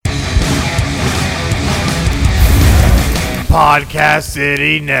Podcast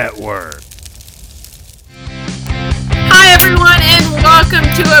City Network. Hi everyone, and welcome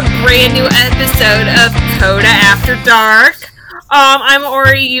to a brand new episode of Coda After Dark. I'm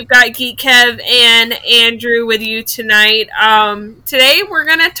Ori, you've got Geek Kev and Andrew with you tonight. Today we're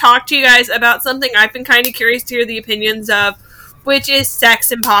going to talk to you guys about something I've been kind of curious to hear the opinions of, which is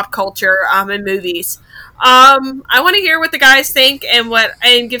sex and pop culture in movies. I want to hear what the guys think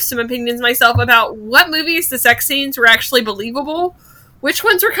and give some opinions myself about what movies the sex scenes were actually believable, which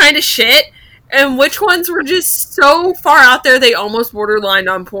ones were kind of shit, and which ones were just so far out there they almost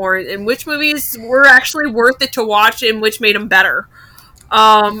borderlined on porn, and which movies were actually worth it to watch and which made them better.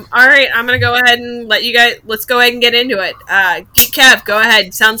 Alright, I'm gonna go ahead and let's go ahead and get into it. Geek Kev, go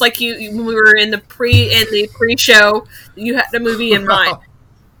ahead. Sounds like when we were in the pre-show, you had the movie in mind.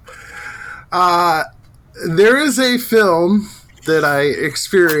 There is a film that I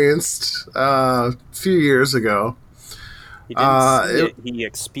experienced a few years ago. He didn't see it, he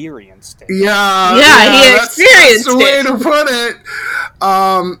experienced it. Yeah, he experienced that's the way to put it.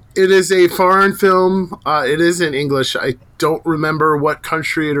 It is a foreign film. It is in English. I don't remember what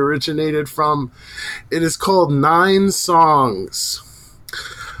country it originated from. It is called Nine Songs.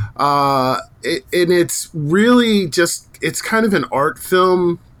 And it's really it's kind of an art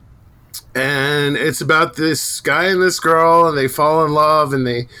film. And it's about this guy and this girl, and they fall in love, and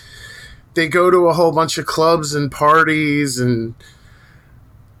they go to a whole bunch of clubs and parties, and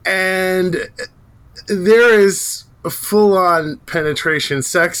there is a full-on penetration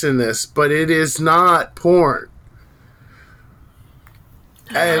sex in this, but it is not porn.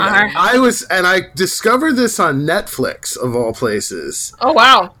 And I discovered this on Netflix, of all places. Oh,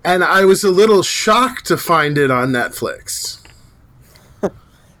 wow. And I was a little shocked to find it on Netflix.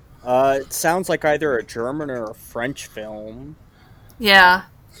 It sounds like either a German or a French film. Yeah.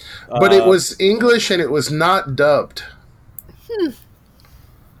 But it was English and it was not dubbed.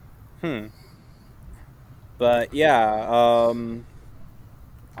 But yeah,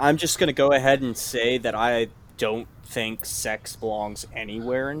 I'm just gonna go ahead and say that I don't think sex belongs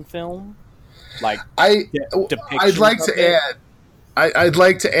anywhere in film. I'd like to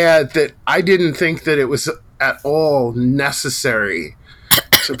add that I didn't think that it was at all necessary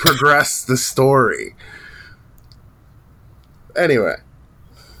to progress the story. Anyway.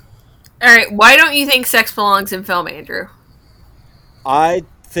 Alright, why don't you think sex belongs in film, Andrew? I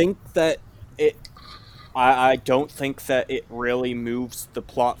think that I don't think that it really moves the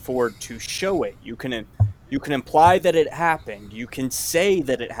plot forward to show it. You can imply that it happened. You can say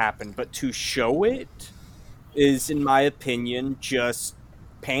that it happened, but to show it is, in my opinion, just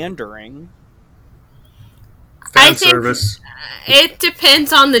pandering. Fan service. It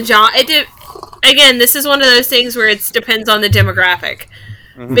depends on the genre. Again, this is one of those things where it depends on the demographic.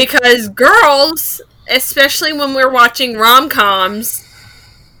 Mm-hmm. Because girls, especially when we're watching rom-coms,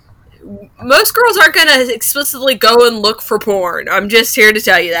 most girls aren't going to explicitly go and look for porn. I'm just here to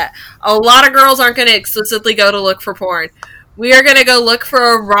tell you that. A lot of girls aren't going to explicitly go to look for porn. We are going to go look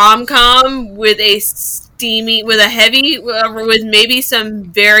for a rom-com with with maybe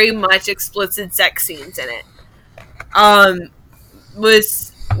some very much explicit sex scenes in it.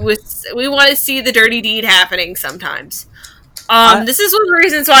 We want to see the dirty deed happening sometimes. This is one of the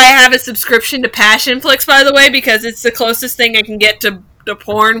reasons why I have a subscription to Passionflix, by the way, because it's the closest thing I can get to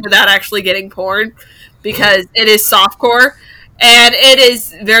porn without actually getting porn, because it is softcore, and it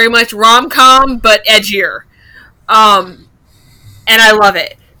is very much rom-com, but edgier. And I love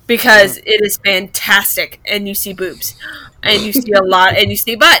it, because it is fantastic, and you see boobs, and you see a lot, and you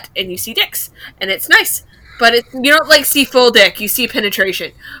see butt, and you see dicks, and it's nice. But you don't see full dick, you see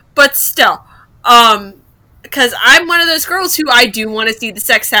penetration. But still, because I'm one of those girls who I do want to see the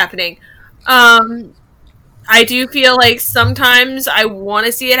sex happening. I do feel like sometimes I want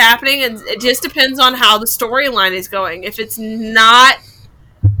to see it happening, and it just depends on how the storyline is going. If it's not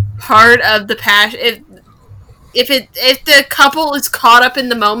part of the passion, if the couple is caught up in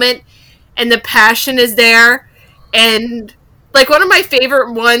the moment and the passion is there, and one of my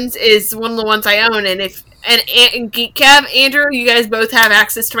favorite ones is one of the ones I own, and Geek Kev, Andrew, you guys both have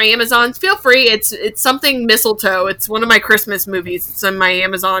access to my Amazons. Feel free. It's something Mistletoe. It's one of my Christmas movies. It's on my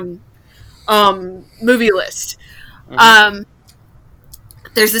Amazon movie list. Mm-hmm.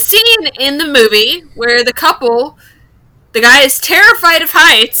 There's a scene in the movie where the guy is terrified of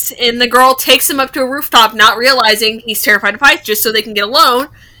heights, and the girl takes him up to a rooftop, not realizing he's terrified of heights, just so they can get alone.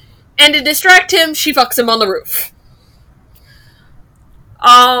 And to distract him, she fucks him on the roof.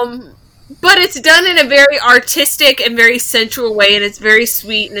 But it's done in a very artistic and very sensual way, and it's very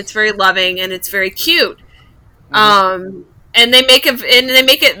sweet, and it's very loving, and it's very cute. Mm-hmm. And they make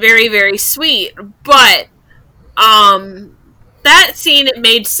it very, very sweet. But that scene, it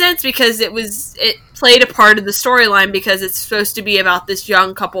made sense because it played a part of the storyline because it's supposed to be about this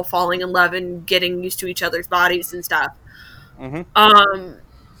young couple falling in love and getting used to each other's bodies and stuff. Mm-hmm.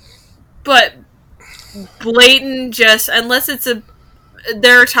 But blatant, just unless it's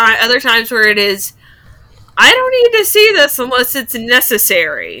there are other times where it is, I don't need to see this unless it's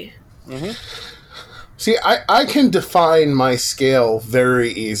necessary. Mm-hmm. See, I can define my scale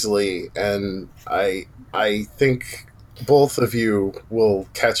very easily, and I think both of you will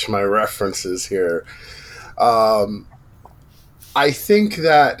catch my references here. I think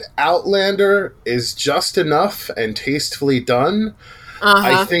that Outlander is just enough and tastefully done.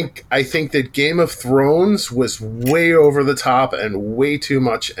 I think that Game of Thrones was way over the top and way too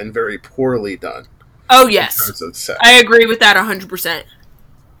much and very poorly done. Oh yes, I agree with that 100%.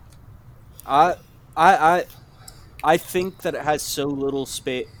 I think that it has so little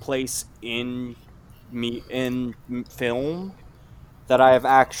place in film that I have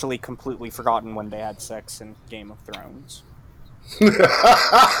actually completely forgotten when they had sex in Game of Thrones.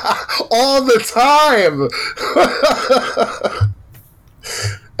 All the time.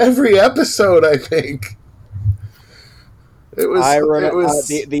 Every episode, I think. It was.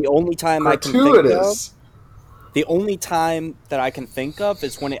 The only time gratuitous. The only time that I can think of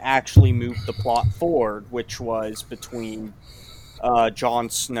is when it actually moved the plot forward, which was between Jon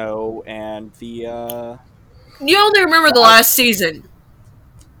Snow and the. You only remember the last season.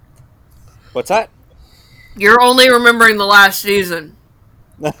 What's that? You're only remembering the last season.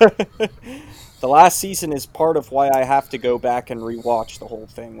 The last season is part of why I have to go back and rewatch the whole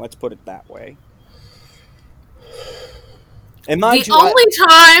thing. Let's put it that way. And mind the only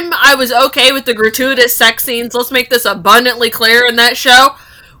time I was okay with the gratuitous sex scenes, let's make this abundantly clear in that show,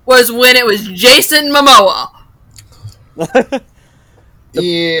 was when it was Jason Momoa.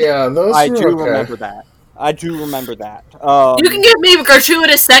 Yeah, those I do remember that. You can give me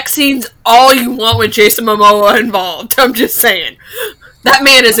gratuitous sex scenes all you want with Jason Momoa involved. I'm just saying. That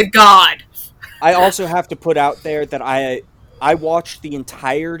man is a god. I also have to put out there that I watched the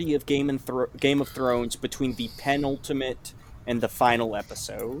entirety of Game of Thrones between the penultimate and the final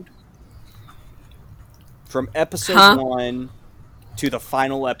episode. From episode 1 to the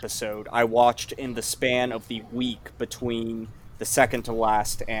final episode, I watched in the span of the week between the second to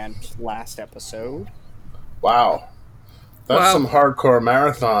last and last episode. Wow. That's some hardcore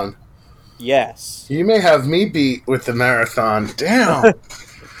marathon. Yes. You may have me beat with the marathon. Damn.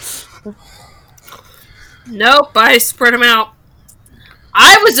 Nope, I spread them out.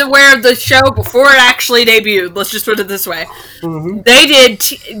 I was aware of the show before it actually debuted. Let's just put it this way. Mm-hmm. They did...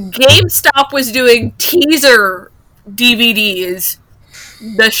 GameStop was doing teaser DVDs.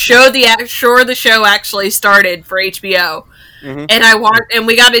 The show actually started for HBO. Mm-hmm. And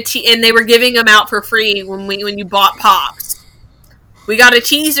we got and they were giving them out for free when you bought Pops. We got a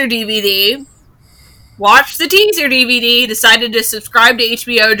teaser DVD. Watched the teaser DVD. Decided to subscribe to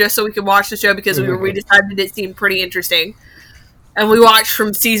HBO just so we could watch the show because we decided it seemed pretty interesting. And we watched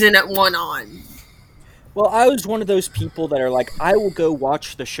from season 1 on. Well, I was one of those people that are like, I will go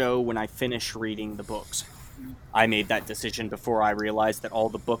watch the show when I finish reading the books. I made that decision before I realized that all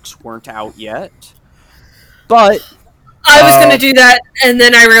the books weren't out yet. But I was going to do that, and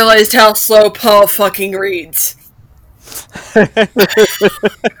then I realized how slow Paul fucking reads.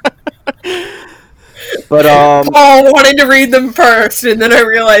 But Paul wanted to read them first, and then I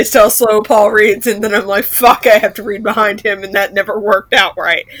realized how slow Paul reads, and then I'm like, fuck, I have to read behind him, and that never worked out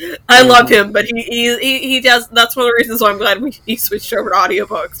right. I love him, but he does. That's one of the reasons why I'm glad he switched over to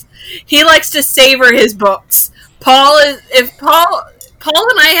audiobooks. He likes to savor his books. Paul's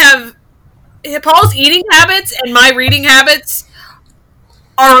eating habits and my reading habits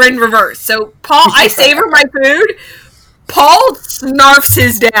are in reverse. So I savor my food. Paul snarfs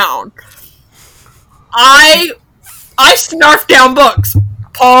his down. I snarf down books.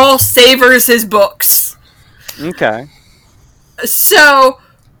 Paul savors his books. Okay. So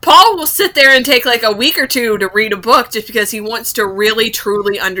Paul will sit there and take like a week or two to read a book just because he wants to really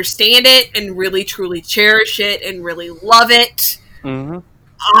truly understand it and really truly cherish it and really love it. Mm-hmm.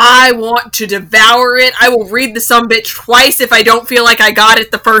 I want to devour it. I will read the sumbitch twice if I don't feel like I got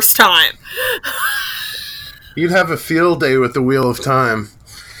it the first time. You'd have a field day with the Wheel of Time.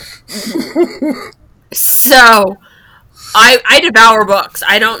 So, I devour books.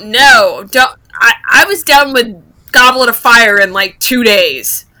 I don't know. I was done with Goblet of Fire in like 2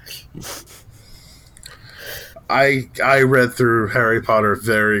 days. I read through Harry Potter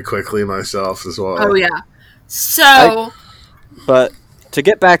very quickly myself as well. Oh yeah. So, but to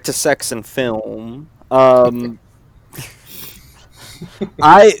get back to sex and film, I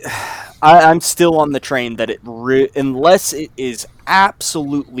I'm still on the train that unless it is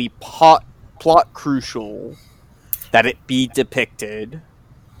absolutely plot crucial that it be depicted,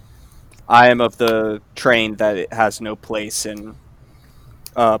 I am of the train that it has no place in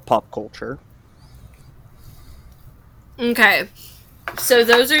pop culture. Okay. So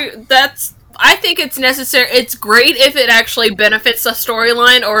I think it's necessary. It's great if it actually benefits the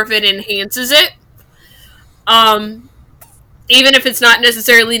storyline or if it enhances it. Even if it's not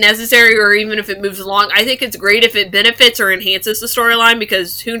necessarily necessary or even if it moves along, I think it's great if it benefits or enhances the storyline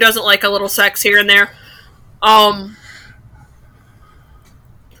because who doesn't like a little sex here and there?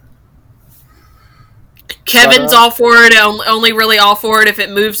 Kevin's all for it, only really all for it if it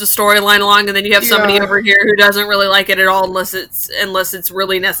moves the storyline along, and then you have somebody over here who doesn't really like it at all unless it's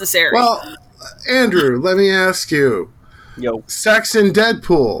really necessary. Well, Andrew, let me ask you. Yo. Sex in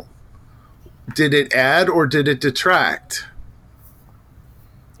Deadpool. Did it add or did it detract?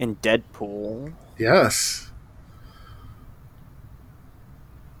 In Deadpool? Yes.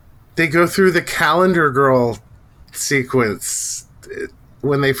 They go through the Calendar Girl sequence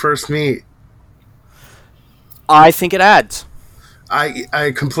when they first meet. I think it adds.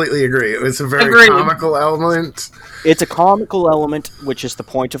 I completely agree. It was a very comical element. It's a comical element, which is the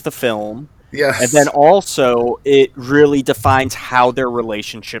point of the film. Yes. And then also, it really defines how their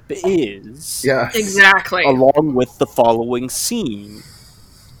relationship is. Yes. Exactly. Along with the following scene.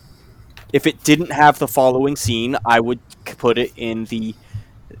 If it didn't have the following scene, I would put it in the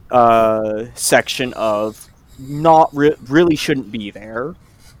section of not really shouldn't be there.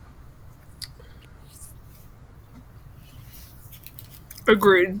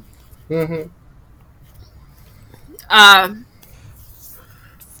 Agreed. Mm-hmm.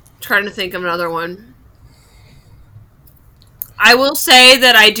 Trying to think of another one. I will say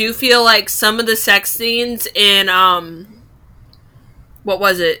that I do feel like some of the sex scenes in what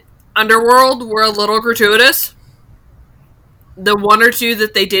was it? Underworld were a little gratuitous. The one or two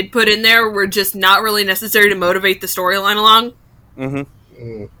that they did put in there were just not really necessary to motivate the storyline along. Mm-hmm.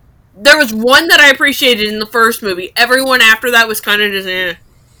 Mm. There was one that I appreciated in the first movie. Everyone after that was kind of just eh.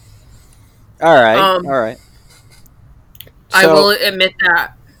 Alright. I will admit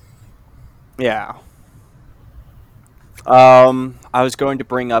that. Yeah. I was going to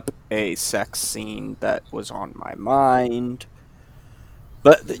bring up a sex scene that was on my mind.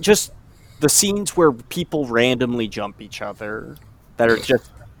 But just the scenes where people randomly jump each other, that are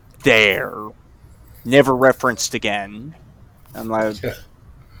just there, never referenced again. I'm like,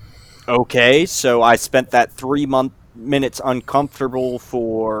 okay, so I spent that 3 minutes uncomfortable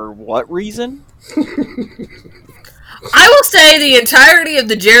for what reason? I will say the entirety of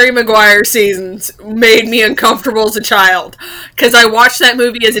the Jerry Maguire seasons made me uncomfortable as a child. Because I watched that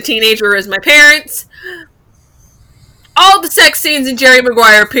movie as a teenager as my parents. All the sex scenes in Jerry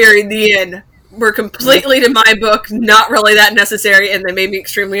Maguire, period, the end, were completely, to my book, not really that necessary, and they made me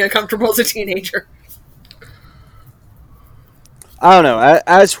extremely uncomfortable as a teenager. I don't know.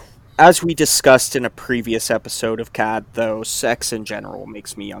 As we discussed in a previous episode of CAD, though, sex in general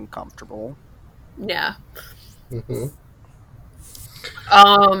makes me uncomfortable. Yeah. Mm-hmm.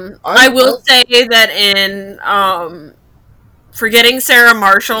 I will say that in Forgetting Sarah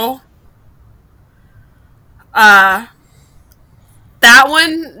Marshall, that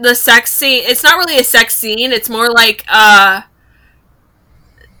one, the sex scene, it's not really a sex scene, it's more like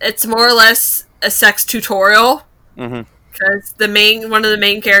it's more or less a sex tutorial. Mm-hmm. Because one of the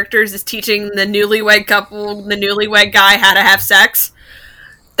main characters is teaching the newlywed couple, the newlywed guy, how to have sex.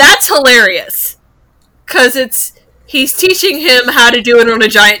 That's hilarious. Because he's teaching him how to do it on a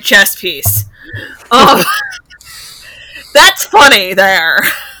giant chess piece. That's funny there.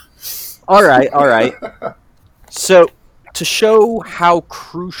 Alright. So, to show how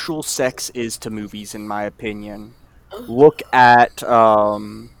crucial sex is to movies, in my opinion, look at,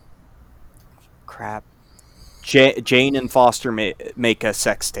 Jane and Foster make a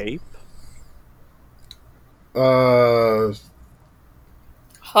sex tape.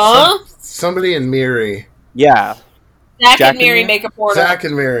 Somebody and Miri. Yeah. Zack and Miri make a porno. Zack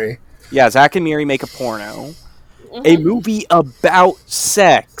and Miri. Yeah, Zack and Miri make a porno. Mm-hmm. A movie about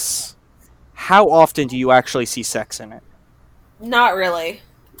sex. How often do you actually see sex in it? Not really.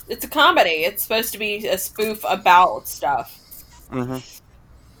 It's a comedy. It's supposed to be a spoof about stuff. Mm-hmm.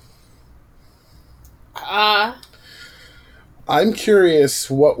 I'm curious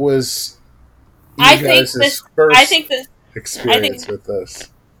what was first experience with this.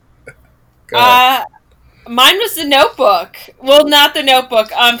 Mine was The Notebook. Well, not The Notebook.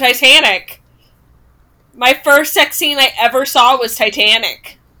 Titanic. My first sex scene I ever saw was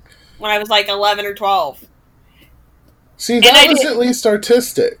Titanic when I was like 11 or 12. See, that was at least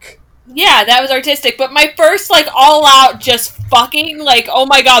artistic. Yeah, that was artistic. But my first, like, all-out just fucking, like, oh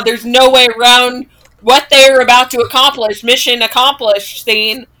my god, there's no way around what they were about to accomplish, mission accomplished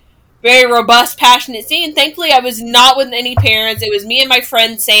scene. Very robust, passionate scene. Thankfully, I was not with any parents. It was me and my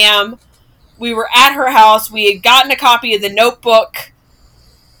friend Sam. We were at her house. We had gotten a copy of The Notebook.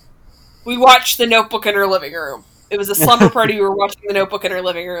 We watched The Notebook in her living room. It was a slumber party. We were watching The Notebook in her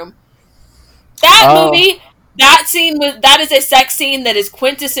living room. That movie, that is a sex scene that is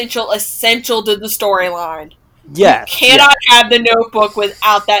quintessential, essential to the storyline. Yes. You cannot have The Notebook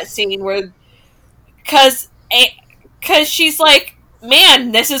without that scene where, because she's like,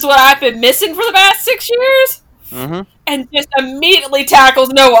 man, this is what I've been missing for the past 6 years? Mm-hmm. And just immediately tackles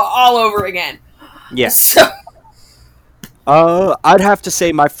Noah all over again. Yes. So, I'd have to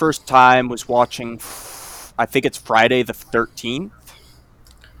say my first time was watching, I think it's Friday the 13th.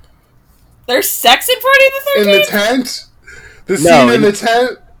 there's sex in Friday the 13th? In the tent? The scene No, in the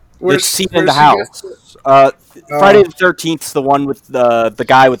tent? The scene in the house. Friday the 13th is the one with the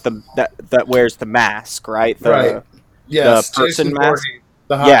guy with that wears the mask, right? Right. Yes, the person Jason mask. Voorhees,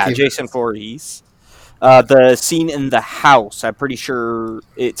 the hockey Jason mask. Voorhees. The scene in the house, I'm pretty sure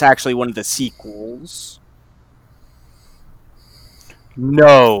it's actually one of the sequels.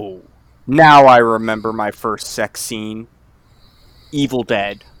 No. Now I remember my first sex scene. Evil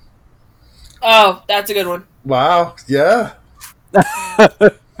Dead. Oh, that's a good one. Wow, yeah.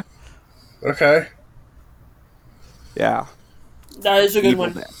 Okay. Yeah. That is a good Evil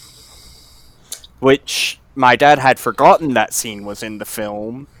one. Dead. Which my dad had forgotten that scene was in the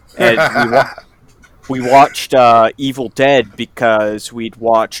film. And we watched Evil Dead because we'd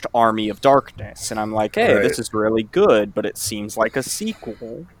watched Army of Darkness. And I'm like, hey, Right. this is really good, but it seems like a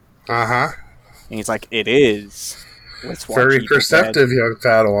sequel. Uh-huh. And he's like, it is. Let's watch Very Evil perceptive, young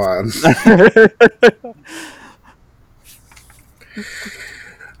Padawan. Dead.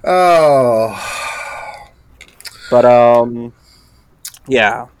 Oh. But,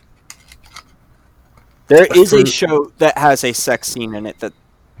 yeah. There is a show that has a sex scene in it that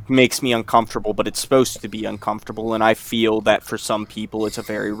makes me uncomfortable, but it's supposed to be uncomfortable, and I feel that for some people it's a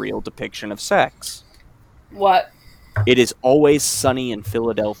very real depiction of sex. What? It is Always Sunny in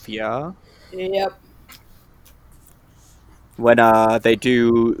Philadelphia. Yep.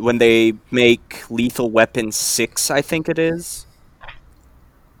 When they make Lethal Weapon 6, I think it is.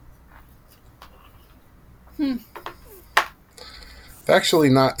 I've actually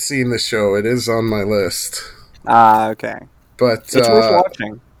not seen the show. It is on my list. Okay. But It's worth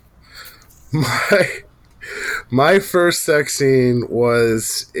watching. my first sex scene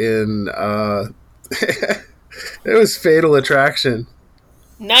was in it was Fatal Attraction.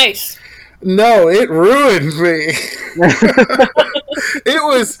 Nice. No, it ruined me. It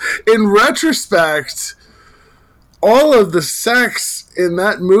was, in retrospect, all of the sex in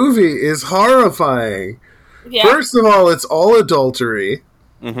that movie is horrifying. Yeah. First of all, it's all adultery.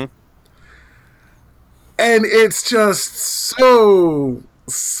 Mm-hmm. And it's just so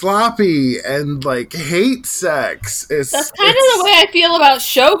sloppy and, like, hate sex. That's kind of the way I feel about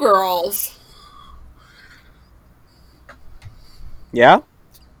Showgirls. Yeah?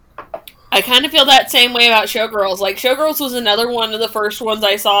 I kind of feel that same way about Showgirls. Like, Showgirls was another one of the first ones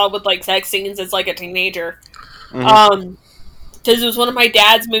I saw with, like, sex scenes as, like, a teenager. Mm-hmm. Because it was one of my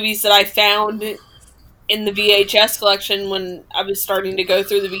dad's movies that I found in the VHS collection when I was starting to go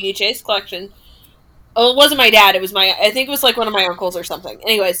through the VHS collection. Oh, it wasn't my dad. It was I think it was, like, one of my uncles or something.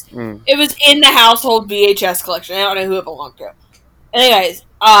 Anyways, It was in the household VHS collection. I don't know who it belonged to. Anyways,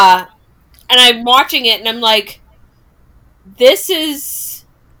 and I'm watching it, and I'm like, this is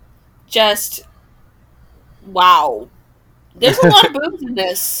just, wow. There's a lot of boobs in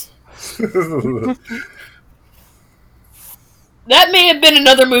this. That may have been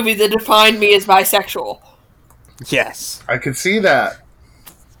another movie that defined me as bisexual. Yes. I could see that.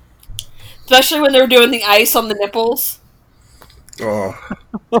 Especially when they were doing the ice on the nipples. Oh.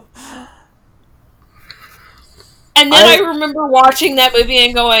 And then I remember watching that movie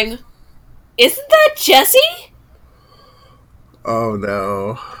and going, isn't that Jessie? Oh,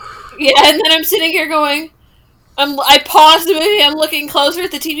 no. Yeah, and then I'm sitting here going, I paused the movie, I'm looking closer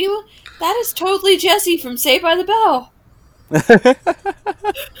at the TV. That is totally Jessie from Saved by the Bell.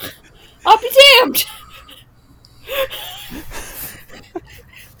 I'll be damned.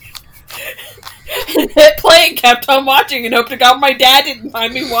 That plane kept on watching and hoped to God my dad didn't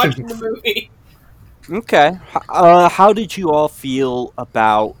find me watching the movie. Okay. How did you all feel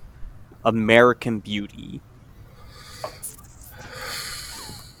about American Beauty?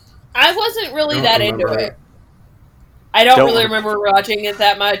 I wasn't really Don't that into remember it. I don't Don't really remember. remember watching it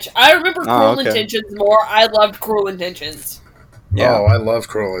that much. I remember Cruel okay. Intentions more. I loved Cruel Intentions. Yeah. Oh, I love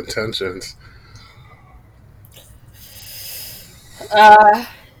Cruel Intentions.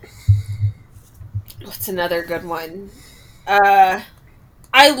 What's another good one?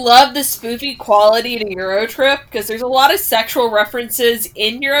 I love the spoofy quality to Eurotrip because there's a lot of sexual references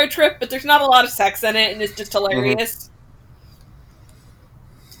in Eurotrip, but there's not a lot of sex in it, and it's just hilarious.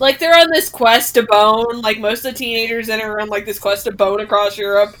 Like, they're on this quest to bone. Like, most of the teenagers in it are on, like, this quest to bone across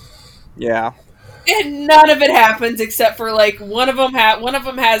Europe. Yeah. And none of it happens except for, like, one of them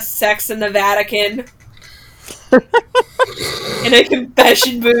has sex in the Vatican. In a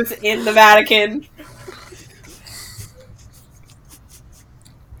confession booth in the Vatican.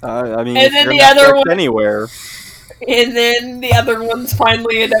 I mean, And then if you're the gonna other sex one- anywhere. And then the other ones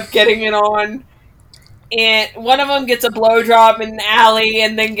finally end up getting it on. And one of them gets a blowjob in the alley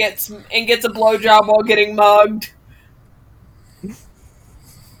and then gets a blowjob while getting mugged.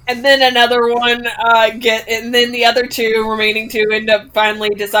 And then another one and then the other remaining two end up finally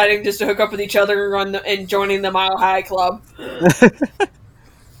deciding just to hook up with each other and joining the Mile High Club.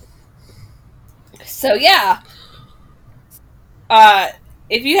 So yeah.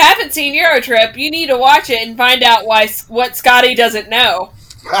 If you haven't seen Eurotrip, you need to watch it and find out what Scotty doesn't know.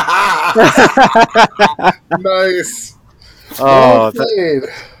 Nice. Oh, Well played.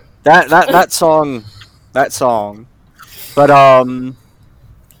 that song. But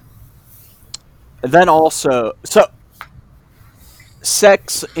then also, so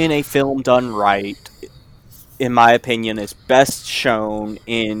sex in a film done right, in my opinion, is best shown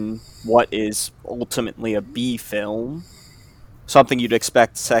in what is ultimately a B film. Something you'd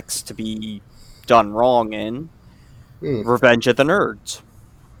expect sex to be done wrong in. Revenge of the Nerds.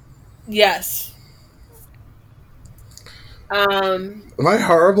 Yes. Am I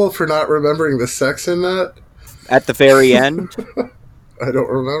horrible for not remembering the sex in that? At the very end. I don't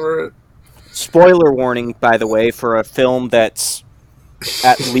remember it. Spoiler warning, by the way, for a film that's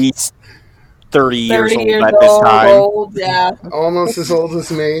at least 30 years old at this time. Old, yeah. Almost as old as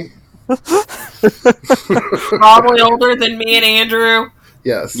me. Probably older than me and Andrew.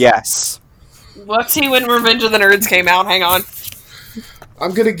 Yes. Yes. Let's see when Revenge of the Nerds came out. Hang on.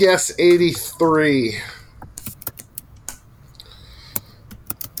 I'm going to guess 83.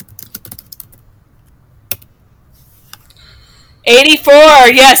 '84.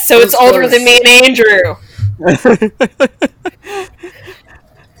 Yes, so it's older than me and Andrew.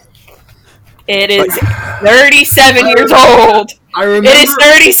 It is 37 years old. It is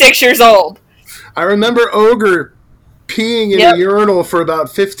 36 years old. I remember Ogre peeing in a urinal for about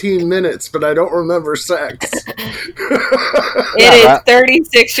 15 minutes, but I don't remember sex. It is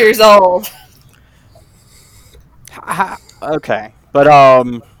 36 years old. Okay. But,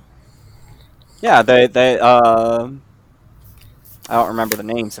 yeah, they I don't remember the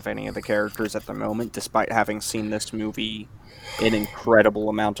names of any of the characters at the moment, despite having seen this movie an incredible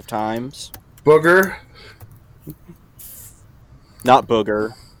amount of times. Booger? Not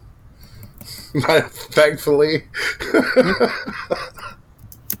Booger. Thankfully.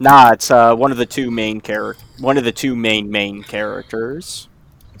 Nah, it's one of the two main main characters.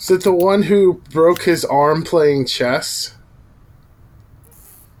 Is it the one who broke his arm playing chess?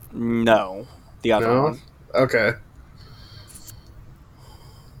 No, the other one. Okay.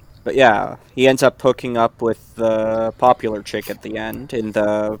 But yeah, he ends up hooking up with the popular chick at the end in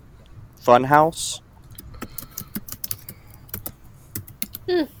the Funhouse.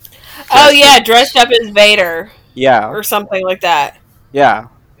 Oh yeah, dressed up as Vader. Yeah. Or something like that. Yeah.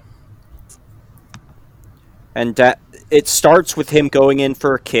 And it starts with him going in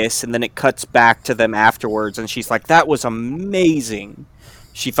for a kiss, and then it cuts back to them afterwards, and she's like, "That was amazing."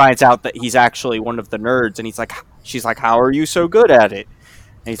 She finds out that he's actually one of the nerds, and she's like, "How are you so good at it?"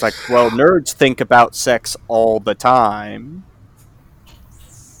 And he's like, "Well, nerds think about sex all the time."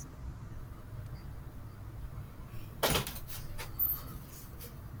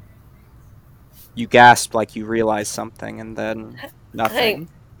 You gasped like you realized something, and then nothing.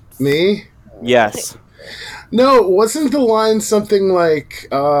 Me? Yes. No, wasn't the line something like,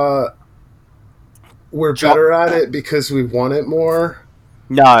 we're better at it because we want it more?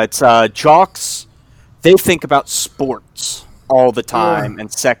 No, it's, jocks, they think about sports all the time,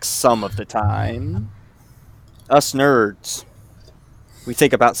 and sex some of the time. Us nerds, we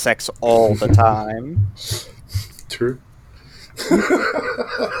think about sex all the time. True.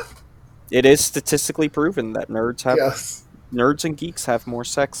 It is statistically proven that nerds and geeks have more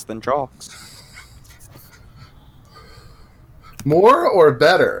sex than jocks. More or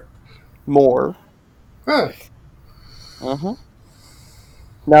better? More. Huh. Uh-huh.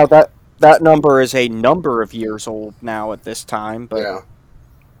 Now that number is a number of years old now at this time, but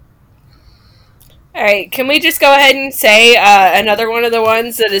All right, can we just go ahead and say another one of the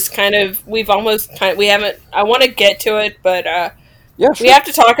ones that is kind of we haven't. I want to get to it, but Yeah, we have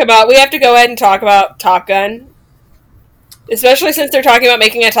to talk about. We have to go ahead and talk about Top Gun, especially since they're talking about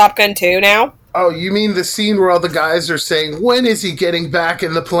making a Top Gun 2 now. Oh, you mean the scene where all the guys are saying, "When is he getting back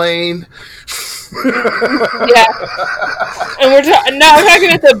in the plane?" Yeah, and now we're talking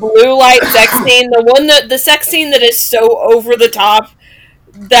about the blue light sex scene, the sex scene that is so over the top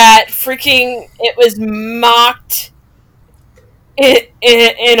that freaking it was mocked in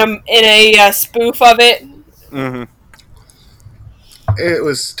a spoof of it. Mm-hmm. It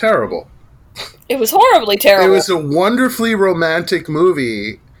was terrible. It was horribly terrible. It was a wonderfully romantic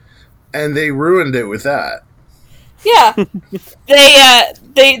movie, and they ruined it with that. Yeah,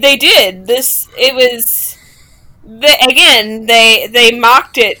 they did this. It was they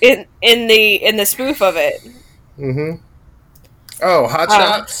mocked it in the spoof of it. Mm-hmm. Oh, Hot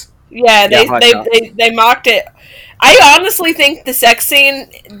Shots. Yeah, Hot Shots. they mocked it. I honestly think the sex scene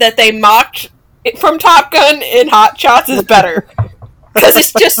that they mocked from Top Gun in Hot Shots is better because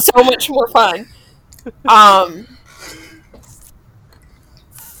it's just so much more fun.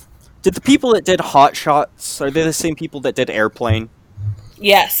 Did the people that did Hot Shots, are they the same people that did Airplane?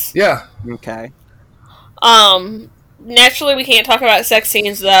 Yes. Yeah. Okay. Naturally, we can't talk about sex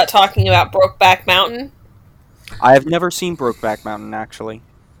scenes without talking about Brokeback Mountain. I have never seen Brokeback Mountain, actually.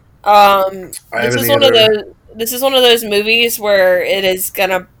 This is one of those movies where it is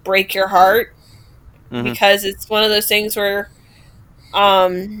gonna break your heart because it's one of those things where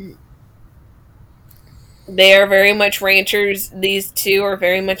they are very much ranchers. These two are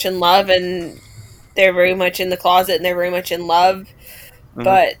very much in love, and they're very much in the closet, and they're very much in love,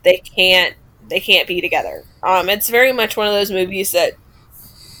 but they can't be together. It's very much one of those movies that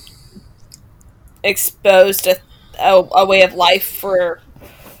exposed a way of life for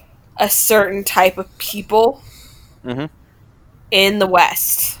a certain type of people in the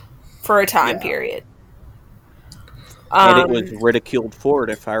West for a time period. And it was ridiculed for it,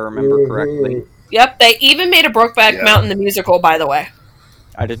 if I remember correctly. Yep, they even made a Brokeback Mountain the musical, by the way.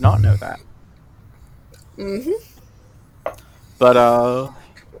 I did not know that. But,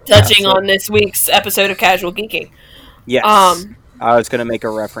 touching on this week's episode of Casual Geeking. yes. I was going to make a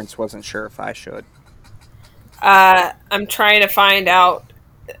reference, wasn't sure if I should. I'm trying to find out.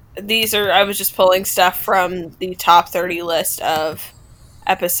 I was just pulling stuff from the top 30 list of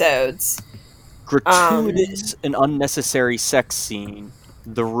episodes. Gratuitous and unnecessary sex scene.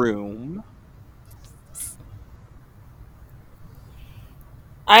 The Room.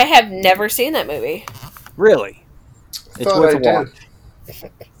 I have never seen that movie. Really? It's worth a watch.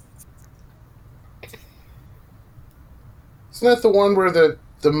 Isn't that the one where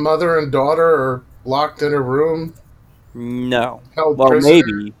the mother and daughter are locked in a room? No. Held Well, prisoner?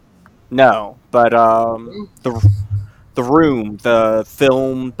 maybe. No. But, The Room, the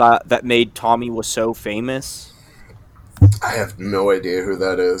film that made Tommy Wiseau famous. I have no idea who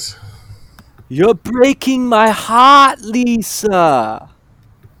that is. You're breaking my heart, Lisa!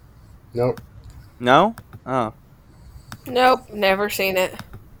 Nope. No? Oh. Nope, never seen it.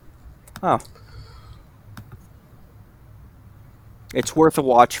 Oh. It's worth a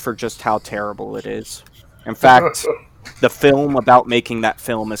watch for just how terrible it is. In fact, the film about making that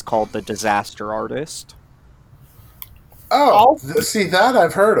film is called The Disaster Artist. Oh, see, that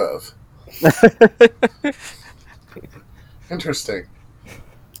I've heard of. Interesting.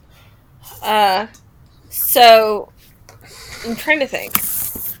 So, I'm trying to think.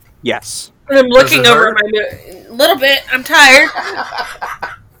 Yes. I'm looking Does it over hurt? my little bit. I'm tired.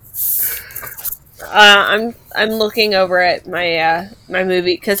 I'm looking over at my my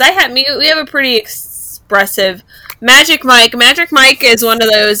movie because we have a pretty expressive Magic Mike. Magic Mike is one of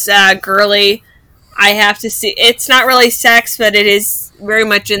those girly. I have to see. It's not really sex, but it is very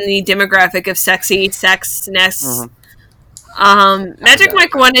much in the demographic of sexy sexness. Magic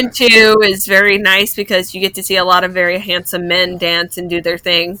Mike 1 and 2 is very nice because you get to see a lot of very handsome men dance and do their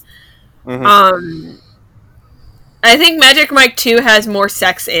thing. I think Magic Mike 2 has more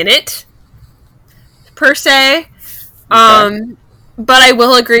sex in it, per se. But I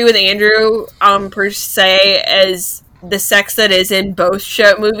will agree with Andrew, per se, as the sex that is in both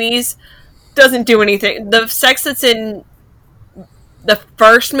show movies doesn't do anything. The sex that's in the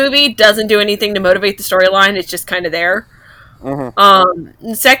first movie doesn't do anything to motivate the storyline. It's just kind of there.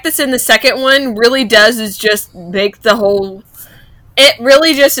 The sex that's in the second one really does is just make the whole... It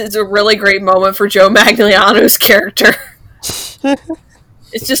really just is a really great moment for Joe Magliano's character.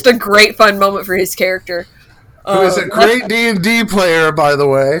 It's just a great fun moment for his character. Who is a great D&D player, by the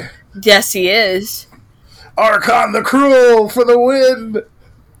way. Yes, he is. Archon the Cruel for the win!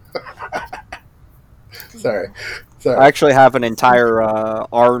 Sorry. I actually have an entire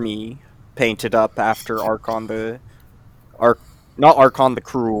army painted up after Archon not Archon the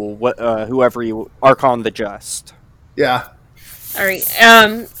Cruel, Archon the Just. Yeah. All right.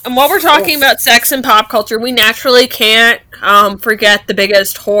 And while we're talking about sex and pop culture, we naturally can't forget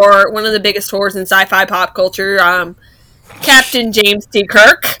one of the biggest horrors in sci-fi pop culture, Captain James T.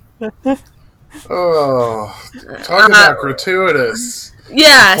 Kirk. Oh, talk about gratuitous.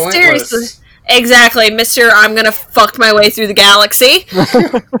 Yeah, Pointless. seriously. Exactly, Mr. I'm gonna fuck my way through the galaxy.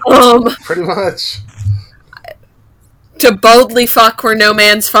 Pretty much. To boldly fuck where no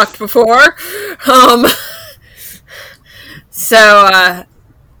man's fucked before. So,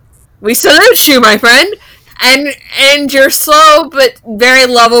 we salute you, my friend. And your slow but very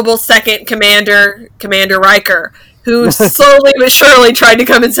lovable second commander, Commander Riker, who slowly but surely tried to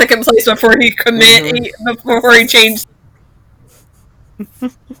come in second place before he before he changed.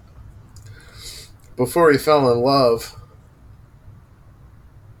 Before he fell in love.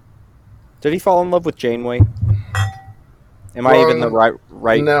 Did he fall in love with Janeway? Am I even the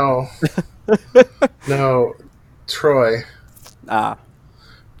right? No. No. Troy. Ah.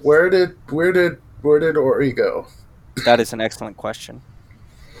 Where did Ori go? That is an excellent question.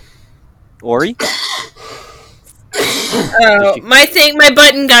 Ori? Oh, my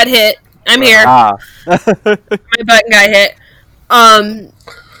button got hit. I'm here. Ah. My button got hit.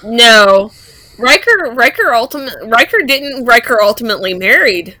 No. Riker ultimately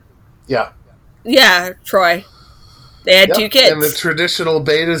married. Yeah. Yeah, Troy. They had 2 kids. And the traditional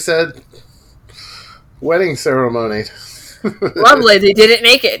Beta said wedding ceremony. Lovely. They did it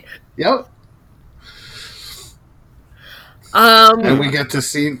naked. Yep. And we get to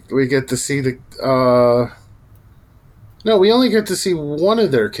see the no, we only get to see one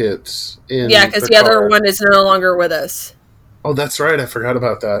of their kids in because the other one is no longer with us. Oh, that's right. I forgot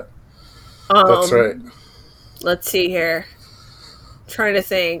about that. That's right. Let's see here. I'm trying to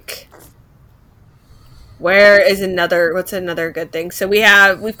think. What's another good thing? So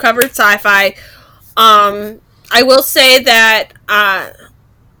we've covered sci-fi. I will say that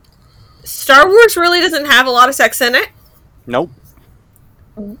Star Wars really doesn't have a lot of sex in it. Nope.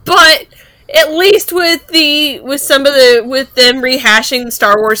 But at least with them rehashing the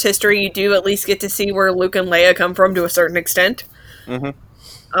Star Wars history, you do at least get to see where Luke and Leia come from to a certain extent.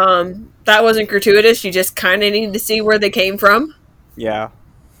 Mm-hmm. That wasn't gratuitous. You just kind of need to see where they came from. Yeah.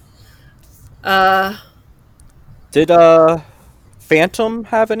 Did Phantom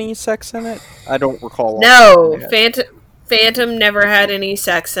have any sex in it? I don't recall. No, Phantom never had any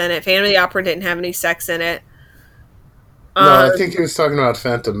sex in it. Phantom of the Opera didn't have any sex in it. No, I think he was talking about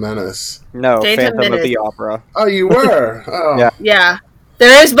Phantom Menace. No, Phantom of the Opera. Oh, you were? Oh. Yeah.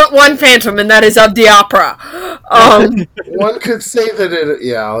 There is but one Phantom, and that is of the Opera. One could say that it...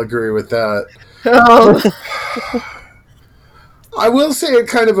 Yeah, I'll agree with that. I will say it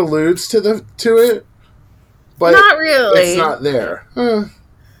kind of alludes to it, but not really. It's not there. Not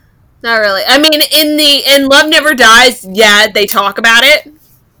really. I mean, in Love Never Dies, yeah, they talk about it.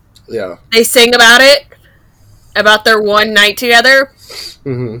 Yeah. They sing about it. About their one night together.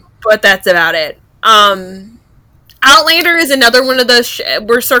 Mm-hmm. But that's about it. Outlander is another one of those...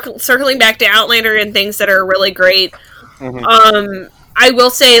 we're circling back to Outlander and things that are really great. Mm-hmm. I will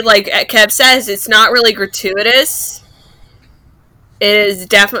say, like Kev says, it's not really gratuitous. It is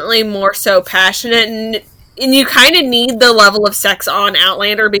definitely more so passionate, and you kind of need the level of sex on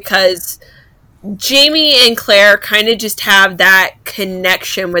Outlander because Jamie and Claire kind of just have that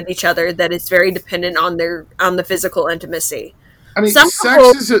connection with each other that is very dependent on the physical intimacy. I mean,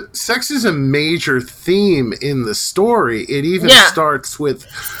 sex is a major theme in the story. It even starts with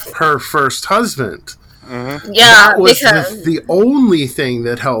her first husband. Mm-hmm. Yeah, that was the only thing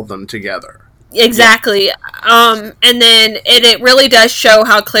that held them together. Exactly. And then it really does show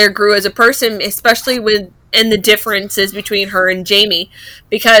how Claire grew as a person, especially and the differences between her and Jamie.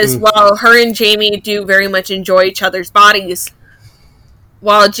 Because while her and Jamie do very much enjoy each other's bodies,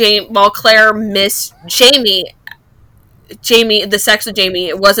 while Claire missed Jamie, the sex with Jamie,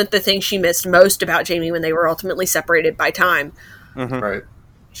 it wasn't the thing she missed most about Jamie when they were ultimately separated by time. Mm-hmm. Right.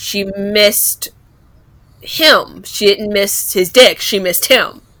 She missed him. She didn't miss his dick. She missed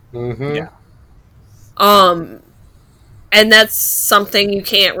him. Mm-hmm. Yeah. And that's something you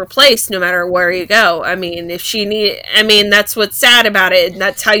can't replace no matter where you go. I mean, that's what's sad about it, and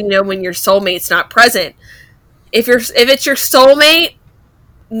that's how you know when your soulmate's not present. If it's your soulmate,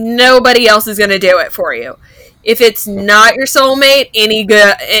 nobody else is going to do it for you. If it's not your soulmate,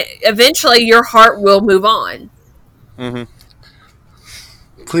 eventually your heart will move on. Mm-hmm.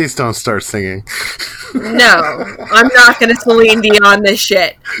 Please don't start singing. No, I'm not going to Celine Dion this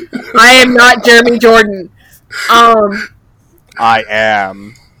shit. I am not Jeremy Jordan. I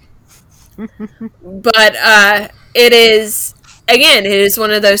am. But it is, again, it is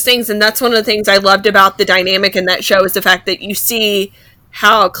one of those things, and that's one of the things I loved about the dynamic in that show is the fact that you see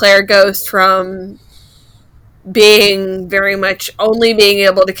how Claire goes from being very much only being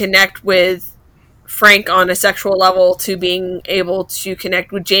able to connect with Frank on a sexual level to being able to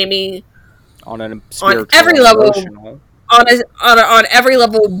connect with Jamie On every level, on every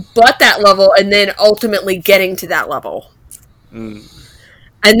level but that level, and then ultimately getting to that level. And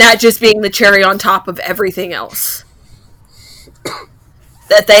that just being the cherry on top of everything else.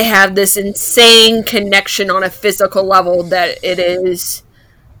 That they have this insane connection on a physical level that it is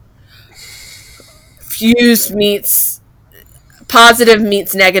fused meets positive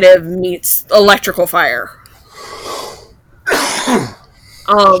meets negative meets electrical fire.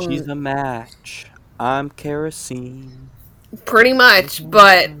 She's a match. I'm kerosene. Pretty much,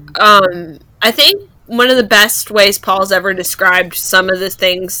 but I think one of the best ways Paul's ever described some of the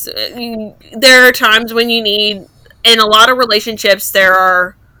things, there are times when you need, in a lot of relationships, there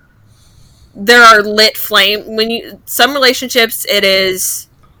are lit flame. Some relationships,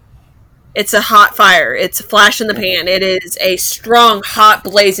 it's a hot fire. It's a flash in the pan. It is a strong, hot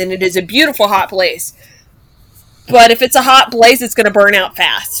blaze, and it is a beautiful hot blaze. But if it's a hot blaze, it's going to burn out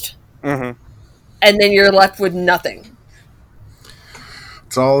fast. Mm-hmm. And then you're left with nothing.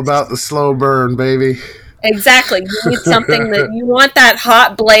 It's all about the slow burn, baby. Exactly. You need something that you want, that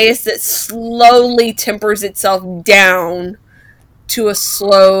hot blaze that slowly tempers itself down to a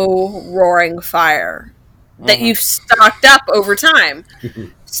slow roaring fire that you've stocked up over time.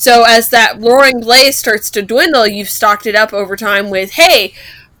 So as that roaring blaze starts to dwindle, you've stocked it up over time with, hey,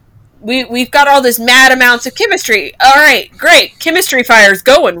 we've got all this mad amounts of chemistry. All right, great. Chemistry fire's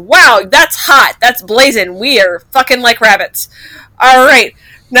going. Wow, that's hot. That's blazing. We are fucking like rabbits. All right.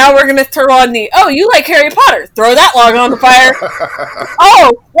 Now we're going to throw on you like Harry Potter. Throw that log on the fire.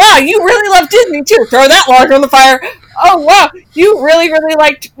 Oh, wow, you really love Disney too. Throw that log on the fire. Oh, wow, you really you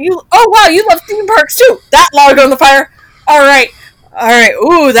love theme parks too. That log on the fire. All right.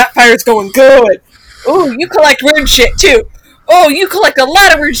 Ooh, that fire's going good. Ooh, you collect weird shit too. Oh, you collect a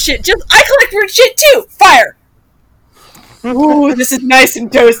lot of weird shit. I collect weird shit too. Fire. Ooh, this is nice and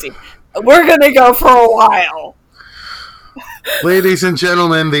toasty. We're going to go for a while. Ladies and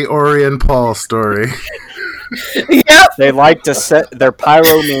gentlemen, the Ori and Paul story. Yep. They're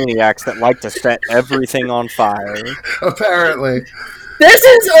pyromaniacs that like to set everything on fire. Apparently. This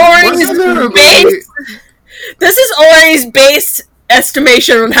is Ori's base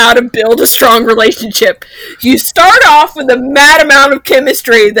estimation on how to build a strong relationship. You start off with a mad amount of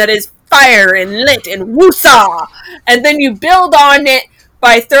chemistry that is fire and lit and woosah, and then you build on it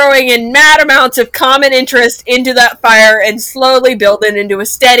by throwing in mad amounts of common interest into that fire and slowly build it into a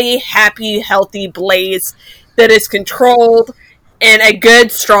steady, happy, healthy blaze that is controlled and a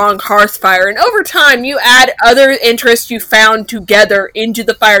good, strong hearth fire. And over time, you add other interests you found together into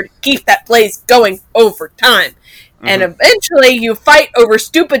the fire to keep that blaze going over time. Mm-hmm. And eventually, you fight over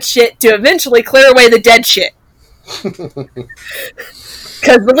stupid shit to eventually clear away the dead shit. Because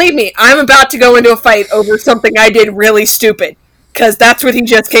believe me, I'm about to go into a fight over something I did really stupid. Because that's what he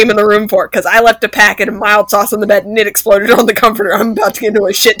just came in the room for. Because I left a packet of mild sauce on the bed and it exploded on the comforter. I'm about to get into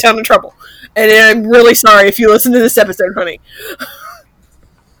a shit ton of trouble. And I'm really sorry if you listen to this episode, honey.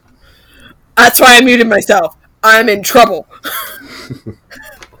 That's why I muted myself. I'm in trouble.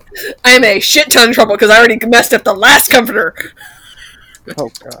 I'm a shit ton of trouble because I already messed up the last comforter. Oh,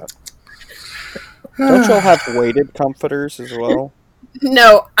 God. Don't y'all have weighted comforters as well?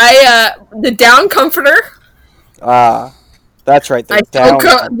 No, the down comforter. That's right.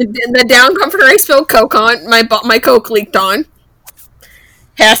 The down comforter I spilled Coke on. My Coke leaked on.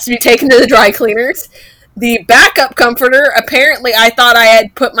 Has to be taken to the dry cleaners. The backup comforter, apparently I thought I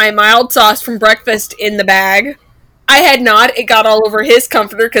had put my mild sauce from breakfast in the bag. I had not. It got all over his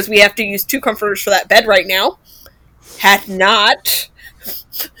comforter because we have to use 2 comforters for that bed right now. Had not.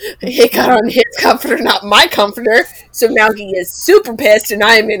 It got on his comforter, not my comforter. So now he is super pissed and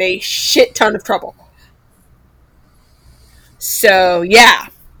I am in a shit ton of trouble. So, yeah.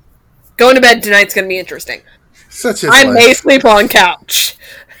 Going to bed tonight's going to be interesting. I may sleep on couch.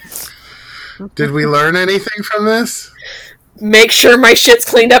 Did we learn anything from this? Make sure my shit's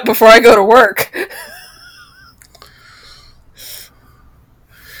cleaned up before I go to work.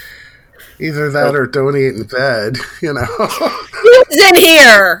 Either that or don't eat in bed, you know. He was in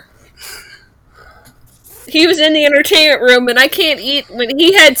here! He was in the entertainment room, and I can't eat when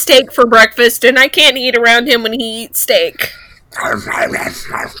he had steak for breakfast, and I can't eat around him when he eats steak.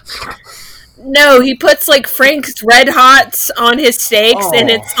 No, he puts like Frank's Red Hots on his steaks, and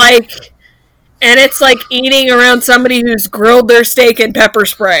it's like eating around somebody who's grilled their steak in pepper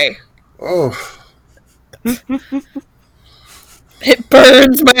spray. Oh. It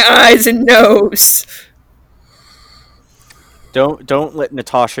burns my eyes and nose. Don't let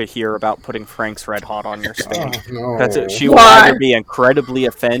Natasha hear about putting Frank's Red Hot on your steak. Oh, That's no. it. She will Why? either be incredibly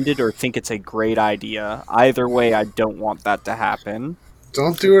offended or think it's a great idea. Either way, I don't want that to happen.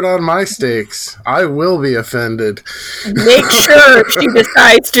 Don't do it on my steaks. I will be offended. Make sure if she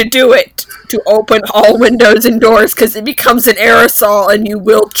decides to do it to open all windows and doors, because it becomes an aerosol and you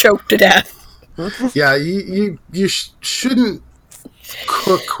will choke to death. Yeah, you shouldn't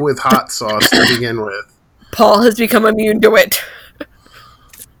cook with hot sauce to begin with. Paul has become immune to it.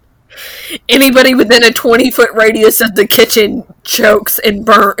 Anybody within a 20-foot radius of the kitchen chokes and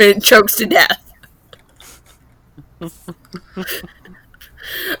chokes to death.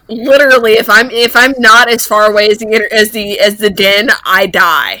 Literally, if I'm not as far away as the den, I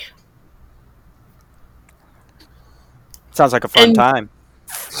die. Sounds like a fun time.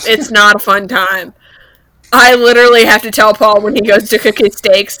 It's not a fun time. I literally have to tell Paul when he goes to cook his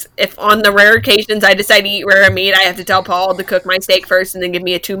steaks. If on the rare occasions I decide to eat rare meat, I have to tell Paul to cook my steak first and then give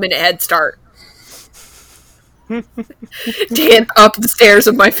me a 2-minute head start. To get up the stairs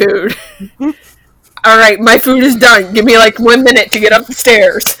of my food. Alright, my food is done. Give me like 1 minute to get up the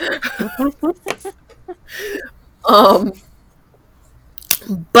stairs.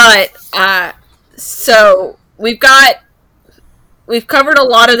 So we've covered a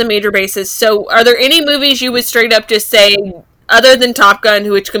lot of the major bases. So are there any movies you would straight up just say, other than Top Gun,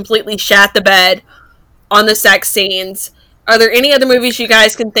 which completely shat the bed on the sex scenes, are there any other movies you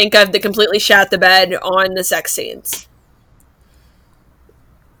guys can think of that completely shat the bed on the sex scenes?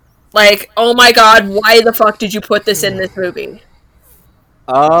 Like, oh my god, why the fuck did you put this in this movie?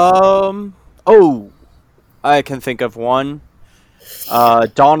 Oh, I can think of one.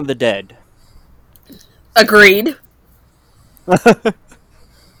 Dawn of the Dead. Agreed.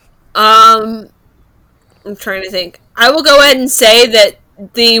 I'm trying to think. I will go ahead and say that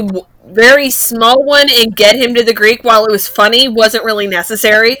the very small one and get him to the Greek, while it was funny, wasn't really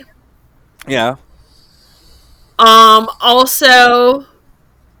necessary. Yeah. Also,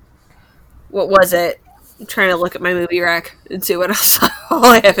 what was it? I'm trying to look at my movie rack and see what else all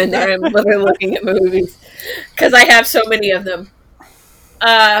I have in there. I'm literally looking at movies because I have so many of them.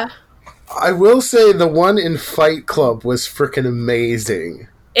 I will say the one in Fight Club was freaking amazing.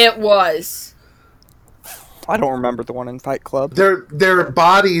 It was. I don't remember the one in Fight Club. Their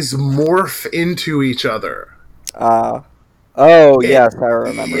bodies morph into each other. Yes, I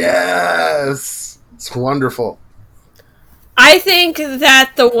remember. Yes, it's wonderful. I think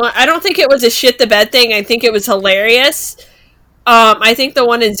that I don't think it was a shit the bed thing. I think it was hilarious. I think the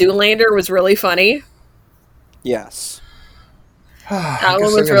one in Zoolander was really funny. Yes. I one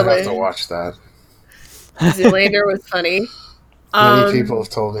guess was I'm gonna really- have to watch that. Zoolander was funny. Many people have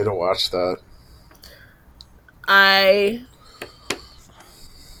told me to watch that.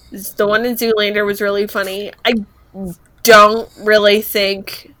 The one in Zoolander was really funny. I don't really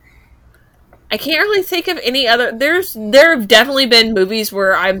think... I can't really think of any other... There have definitely been movies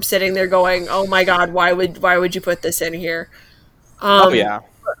where I'm sitting there going, oh my god, why would you put this in here? Yeah.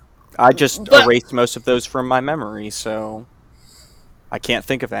 I just erased most of those from my memory, so... I can't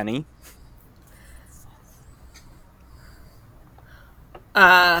think of any.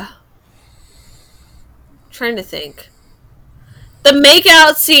 Trying to think. The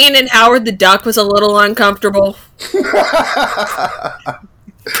makeout scene in Howard the Duck was a little uncomfortable.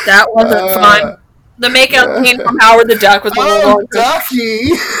 That wasn't fun. The makeout scene from Howard the Duck was a little uncomfortable. Ducky!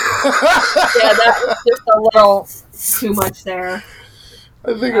 Yeah, that was just a little too much there.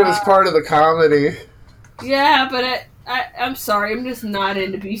 I think it was part of the comedy. Yeah, but I'm sorry, I'm just not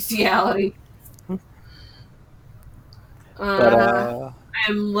into bestiality. I'm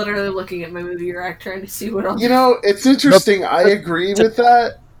literally looking at my movie rack trying to see what else. You know, it's interesting. I agree with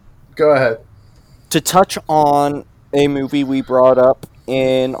that. Go ahead. To touch on a movie we brought up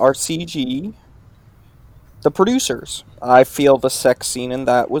in our CG, The Producers. I feel the sex scene in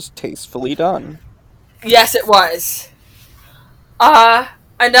that was tastefully done. Yes, it was.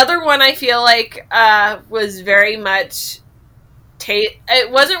 Another one I feel like was very much...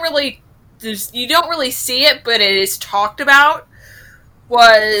 It wasn't really... You don't really see it, but it is talked about.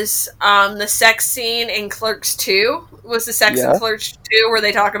 Was the sex scene in Clerks 2. Was the sex in Clerks 2 where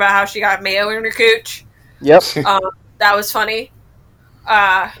they talk about how she got mayo in her cooch. Yep. That was funny.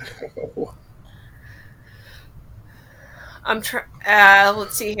 Let's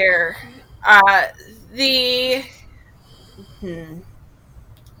see here. Trying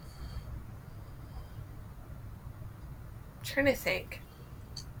to think.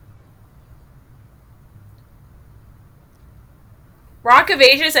 Rock of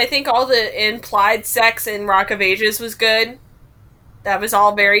Ages, I think all the implied sex in Rock of Ages was good. That was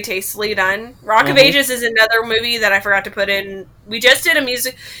all very tastefully done. Rock of Ages is another movie that I forgot to put in. We just did a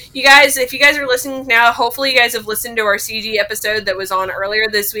music... You guys, if you guys are listening now, hopefully you guys have listened to our CG episode that was on earlier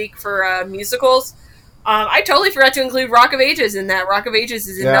this week for musicals. I totally forgot to include Rock of Ages in that. Rock of Ages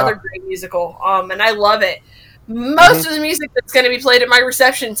is another great musical, and I love it. Most of the music that's going to be played at my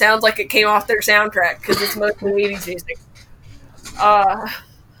reception sounds like it came off their soundtrack, because it's mostly 80s music.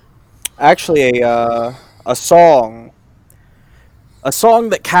 Actually, a song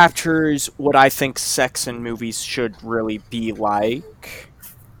that captures what I think sex in movies should really be like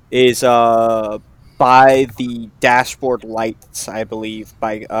is by the Dashboard Lights, I believe,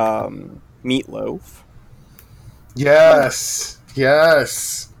 by Meatloaf. Yes.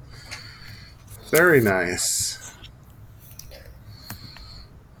 Very nice.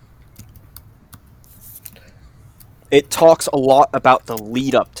 It talks a lot about the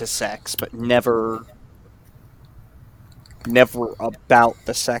lead up to sex, but never about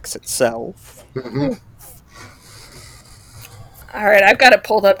the sex itself. Mm-hmm. Alright, I've got it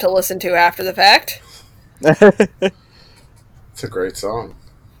pulled up to listen to after the fact. It's a great song.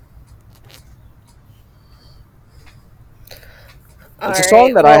 It's a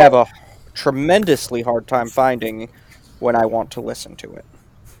song that I have a tremendously hard time finding when I want to listen to it.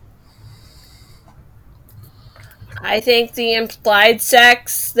 I think the implied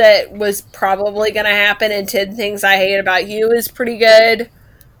sex that was probably going to happen in 10 Things I Hate About You is pretty good.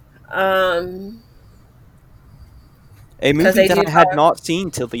 A movie that I had not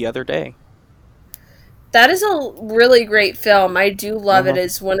seen till the other day. That is a really great film. I do love it.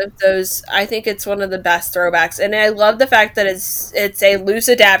 It's one of those... I think it's one of the best throwbacks. And I love the fact that it's a loose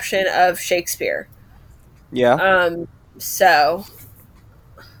adaptation of Shakespeare. Yeah. So...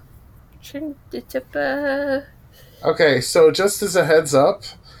 Okay, so just as a heads up,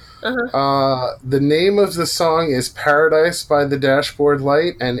 the name of the song is Paradise by the Dashboard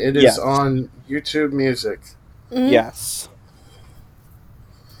Light, and it is on YouTube Music. Yes.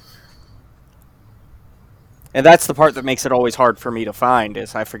 And that's the part that makes it always hard for me to find,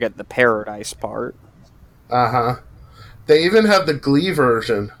 is I forget the Paradise part. They even have the Glee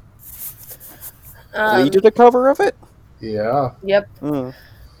version. Glee did a cover of it? Yeah. Yep.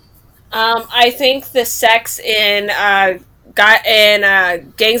 I think the sex in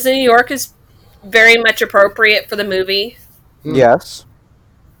Gangs of New York is very much appropriate for the movie. Yes.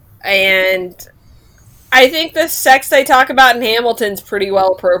 And I think the sex they talk about in Hamilton's pretty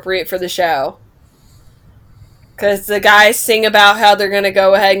well appropriate for the show. Because the guys sing about how they're going to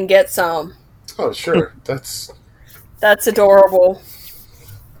go ahead and get some. Oh, sure. That's adorable.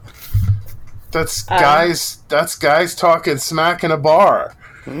 That's guys talking smack in a bar.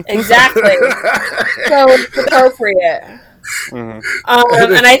 Exactly. So it's appropriate. And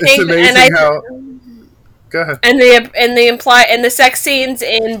I think, go ahead. And the sex scenes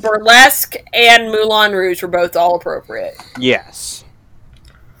in Burlesque and Moulin Rouge were both all appropriate. Yes.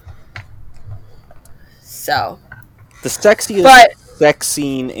 So the sexiest sex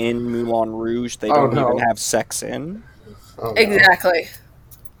scene in Moulin Rouge, they don't even have sex in. Oh, no. Exactly.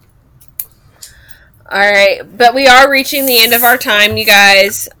 Alright, but we are reaching the end of our time, you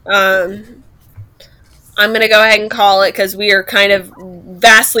guys. I'm going to go ahead and call it because we are kind of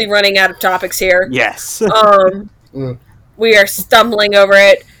vastly running out of topics here. Yes. We are stumbling over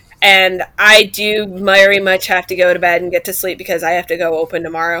it, and I do very much have to go to bed and get to sleep because I have to go open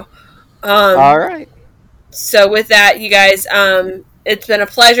tomorrow. Alright. So with that, you guys, it's been a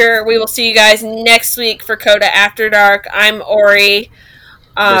pleasure. We will see you guys next week for Coda After Dark. I'm Ori.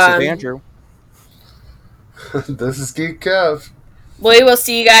 This is Andrew. This is Geek Kev. We will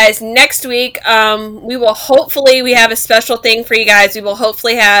see you guys next week. We have a special thing for you guys. We will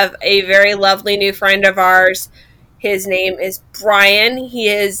hopefully have a very lovely new friend of ours. His name is Brian.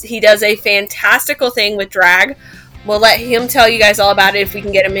 He does a fantastical thing with drag. We'll let him tell you guys all about it if we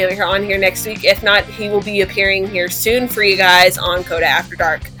can get him on here next week. If not, he will be appearing here soon for you guys on Coda After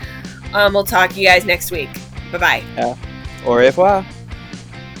Dark. We'll talk to you guys next week. Bye-bye. Au revoir.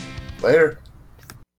 Later.